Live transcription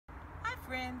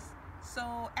friends.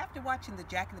 So after watching the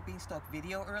Jack and the Beanstalk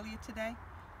video earlier today,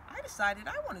 I decided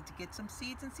I wanted to get some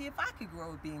seeds and see if I could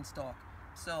grow a beanstalk.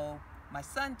 So my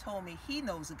son told me he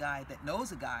knows a guy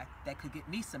that could get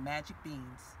me some magic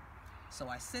beans. So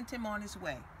I sent him on his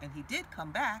way, and he did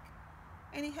come back,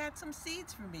 and he had some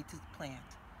seeds for me to plant.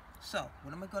 So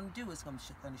what I'm going to do is I'm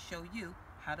going to show you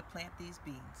how to plant these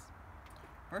beans.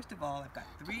 First of all, I've got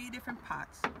 3 different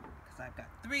pots because I've got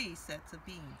 3 sets of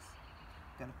beans.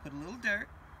 I'm going to put a little dirt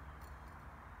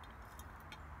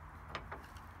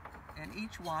in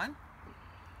each one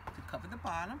to cover the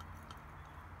bottom.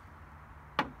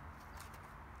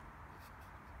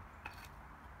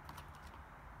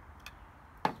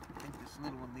 I think this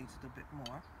little one needs a bit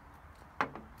more.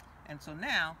 And so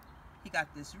now he got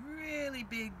this really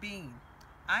big bean.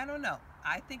 I don't know.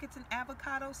 I think it's an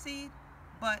avocado seed,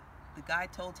 but the guy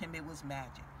told him it was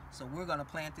magic. So we're going to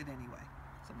plant it anyway.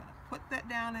 So I'm going to put that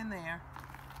down in there,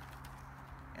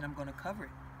 and I'm going to cover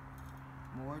it.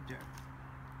 More dirt.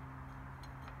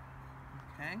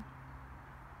 Okay.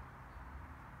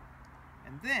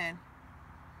 And then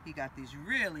he got these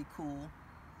really cool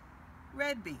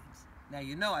red beans. Now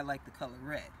you know I like the color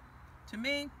red. To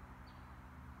me,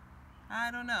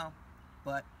 I don't know,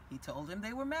 but he told him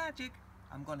they were magic.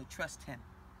 I'm going to trust him.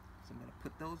 So I'm going to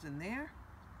put those in there.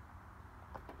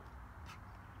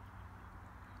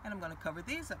 And I'm going to cover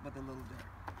these up with a little dirt.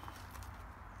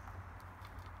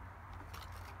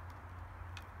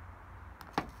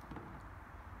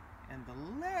 And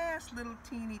the last little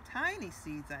teeny tiny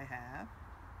seeds I have,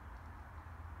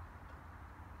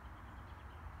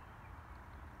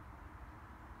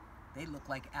 they look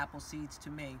like apple seeds to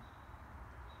me.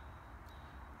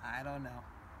 I don't know,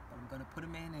 but I'm going to put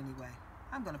them in anyway.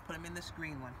 I'm going to put them in this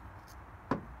green one.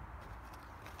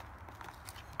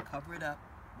 Cover it up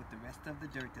with the rest of the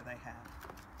dirt that I have.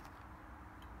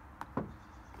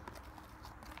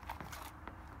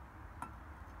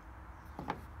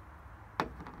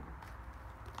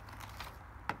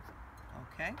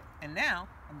 Okay, and now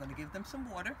I'm going to give them some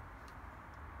water.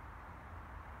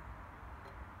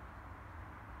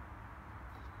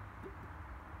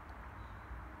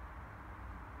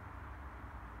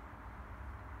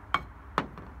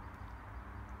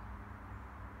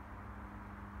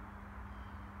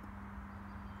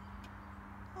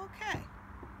 Okay,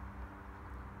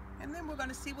 and then we're going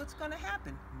to see what's going to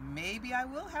happen. Maybe I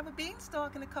will have a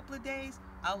beanstalk in a couple of days.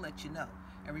 I'll let you know.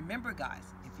 And remember, guys,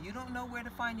 if you don't know where to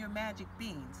find your magic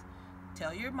beans,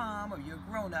 tell your mom or your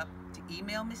grown-up to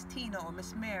email Miss Tina or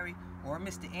Miss Mary or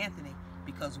Mr. Anthony,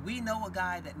 because we know a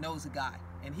guy that knows a guy,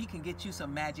 and he can get you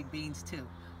some magic beans too.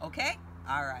 Okay?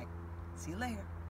 All right. See you later.